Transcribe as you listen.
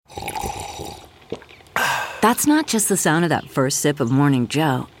That's not just the sound of that first sip of Morning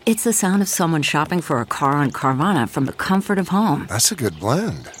Joe. It's the sound of someone shopping for a car on Carvana from the comfort of home. That's a good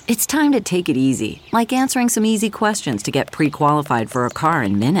blend. It's time to take it easy, like answering some easy questions to get pre-qualified for a car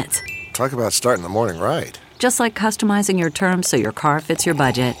in minutes. Talk about starting the morning right. Just like customizing your terms so your car fits your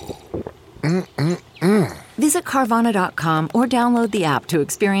budget. Visit Carvana.com or download the app to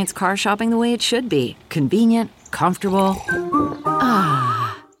experience car shopping the way it should be. Convenient, comfortable.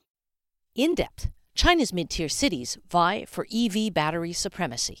 In-depth. China's mid-tier cities vie for EV battery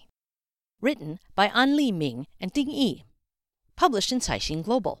supremacy. Written by Anli Ming and Ding Yi. Published in Caixin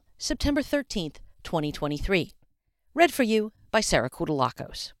Global, September 13th, 2023. Read for you by Sarah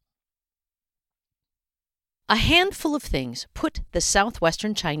Koudelakos. A handful of things put the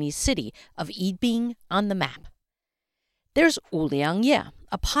southwestern Chinese city of Yibin on the map. There's Wuliangye,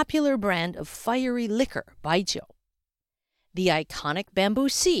 a popular brand of fiery liquor, baijiu. The iconic Bamboo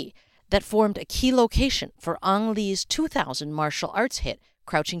Sea, that formed a key location for Ang Lee's 2000 martial arts hit,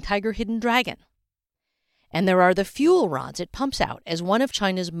 Crouching Tiger, Hidden Dragon. And there are the fuel rods it pumps out as one of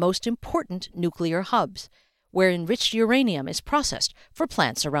China's most important nuclear hubs, where enriched uranium is processed for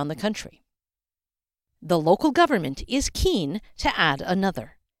plants around the country. The local government is keen to add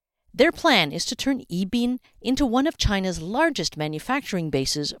another. Their plan is to turn Yibin into one of China's largest manufacturing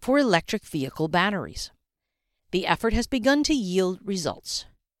bases for electric vehicle batteries. The effort has begun to yield results.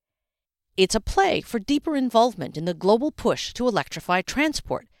 It's a play for deeper involvement in the global push to electrify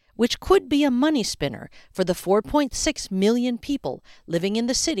transport, which could be a money spinner for the 4.6 million people living in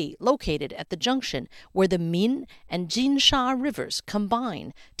the city located at the junction where the Min and Jinsha rivers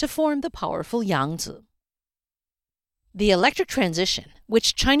combine to form the powerful Yangtze. The electric transition,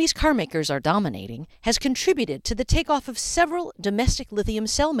 which Chinese car makers are dominating, has contributed to the takeoff of several domestic lithium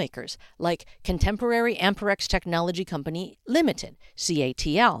cell makers like Contemporary Amperex Technology Company Limited,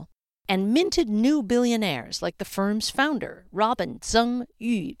 CATL, and minted new billionaires like the firm's founder, Robin Zeng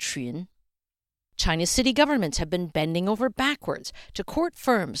Yuchun. China's city governments have been bending over backwards to court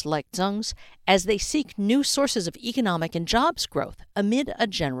firms like Zeng's as they seek new sources of economic and jobs growth amid a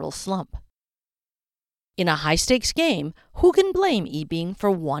general slump. In a high-stakes game, who can blame Yibin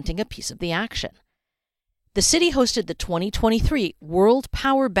for wanting a piece of the action? The city hosted the 2023 World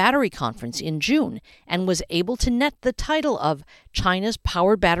Power Battery Conference in June and was able to net the title of China's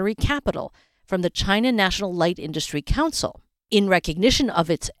Power Battery Capital from the China National Light Industry Council in recognition of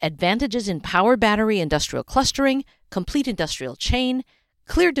its advantages in power battery industrial clustering, complete industrial chain,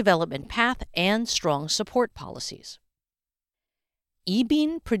 clear development path, and strong support policies.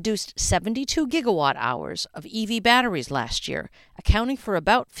 Yibin produced 72 gigawatt-hours of EV batteries last year, accounting for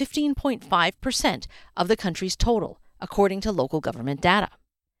about 15.5% of the country's total, according to local government data.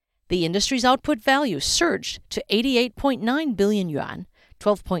 The industry's output value surged to 88.9 billion yuan,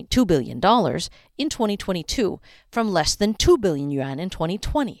 $12.2 billion, in 2022, from less than 2 billion yuan in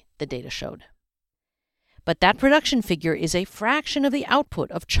 2020, the data showed. But that production figure is a fraction of the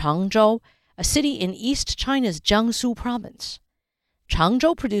output of Changzhou, a city in East China's Jiangsu province.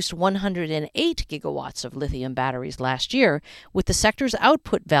 Changzhou produced 108 gigawatts of lithium batteries last year, with the sector's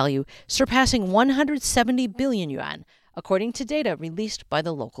output value surpassing 170 billion yuan, according to data released by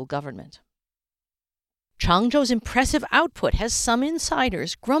the local government. Changzhou's impressive output has some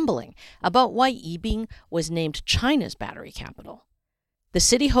insiders grumbling about why Yibin was named China's battery capital. The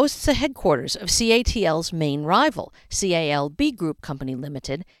city hosts the headquarters of CATL's main rival, CALB Group Company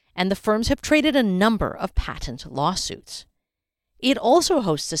Limited, and the firms have traded a number of patent lawsuits. It also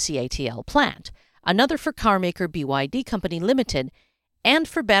hosts a CATL plant, another for car maker BYD Company Limited, and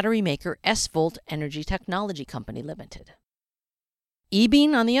for battery maker S-Volt Energy Technology Company Limited.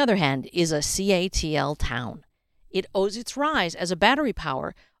 Yibin, on the other hand, is a CATL town. It owes its rise as a battery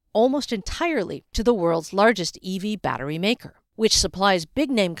power almost entirely to the world's largest EV battery maker, which supplies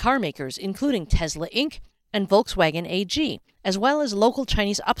big-name car makers including Tesla Inc. and Volkswagen AG, as well as local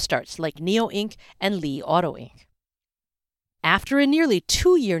Chinese upstarts like NIO Inc. and Li Auto Inc. After a nearly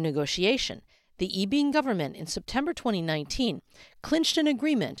 2-year negotiation, the Yibin government in September 2019 clinched an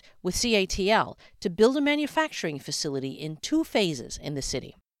agreement with CATL to build a manufacturing facility in 2 phases in the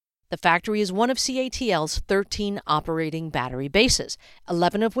city. The factory is one of CATL's 13 operating battery bases,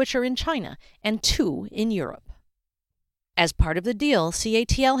 11 of which are in China and 2 in Europe. As part of the deal,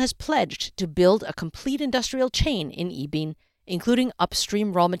 CATL has pledged to build a complete industrial chain in Yibin, including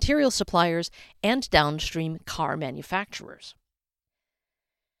upstream raw material suppliers and downstream car manufacturers.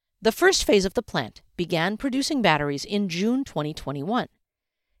 The first phase of the plant began producing batteries in June 2021.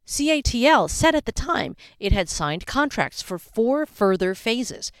 CATL said at the time it had signed contracts for 4 further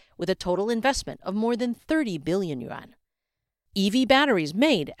phases with a total investment of more than 30 billion yuan. EV batteries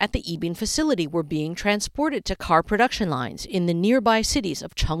made at the Yibin facility were being transported to car production lines in the nearby cities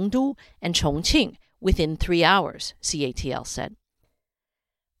of Chengdu and Chongqing within 3 hours, CATL said.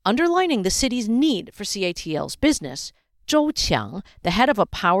 Underlining the city's need for CATL's business, Zhou Qiang, the head of a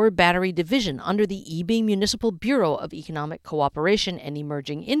power battery division under the Yibin Municipal Bureau of Economic Cooperation and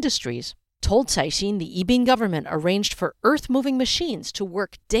Emerging Industries, told Caixin the Yibin government arranged for earth-moving machines to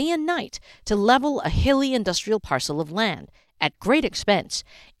work day and night to level a hilly industrial parcel of land at great expense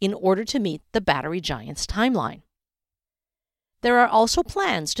in order to meet the battery giant's timeline. There are also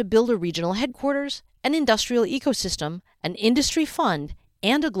plans to build a regional headquarters, an industrial ecosystem, an industry fund,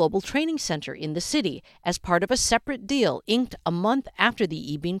 and a global training center in the city as part of a separate deal inked a month after the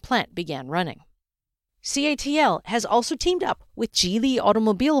Yibin plant began running. CATL has also teamed up with Geely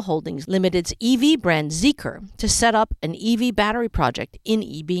Automobile Holdings Limited's EV brand Zeekr to set up an EV battery project in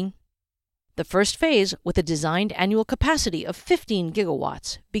Yibin. The first phase, with a designed annual capacity of 15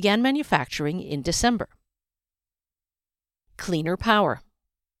 gigawatts, began manufacturing in December. Cleaner power.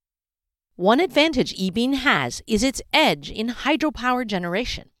 One advantage Yibin has is its edge in hydropower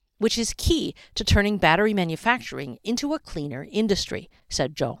generation, which is key to turning battery manufacturing into a cleaner industry,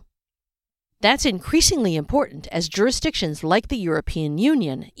 said Zhou. That's increasingly important as jurisdictions like the European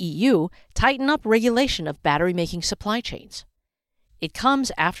Union, EU, tighten up regulation of battery-making supply chains. It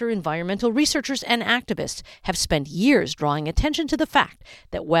comes after environmental researchers and activists have spent years drawing attention to the fact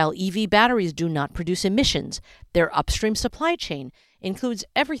that while EV batteries do not produce emissions, their upstream supply chain includes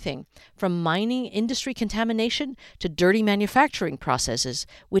everything from mining industry contamination to dirty manufacturing processes,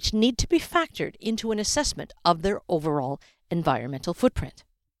 which need to be factored into an assessment of their overall environmental footprint.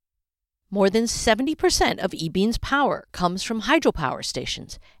 More than 70% of Yibin's power comes from hydropower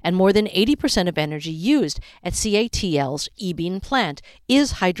stations, and more than 80% of energy used at CATL's Yibin plant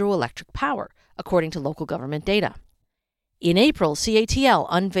is hydroelectric power, according to local government data. In April, CATL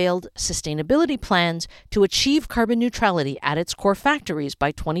unveiled sustainability plans to achieve carbon neutrality at its core factories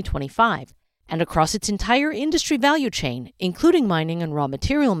by 2025 and across its entire industry value chain, including mining and raw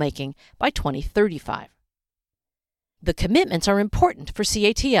material making, by 2035. The commitments are important for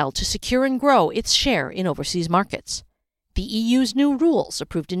CATL to secure and grow its share in overseas markets. The EU's new rules,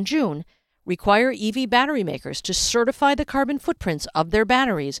 approved in June, require EV battery makers to certify the carbon footprints of their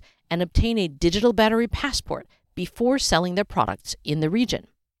batteries and obtain a digital battery passport before selling their products in the region.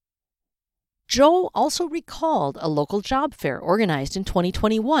 Zhou also recalled a local job fair organized in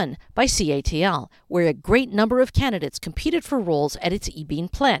 2021 by CATL, where a great number of candidates competed for roles at its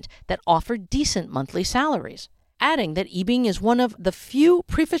Yibin plant that offered decent monthly salaries, adding that Yibin is one of the few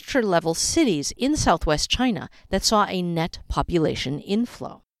prefecture-level cities in southwest China that saw a net population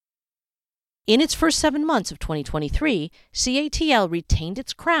inflow. In its first 7 months of 2023, CATL retained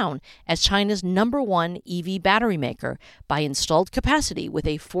its crown as China's #1 EV battery maker by installed capacity with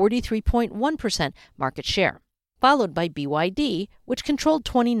a 43.1% market share, followed by BYD, which controlled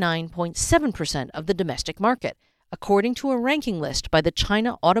 29.7% of the domestic market, according to a ranking list by the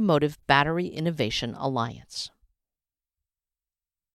China Automotive Battery Innovation Alliance.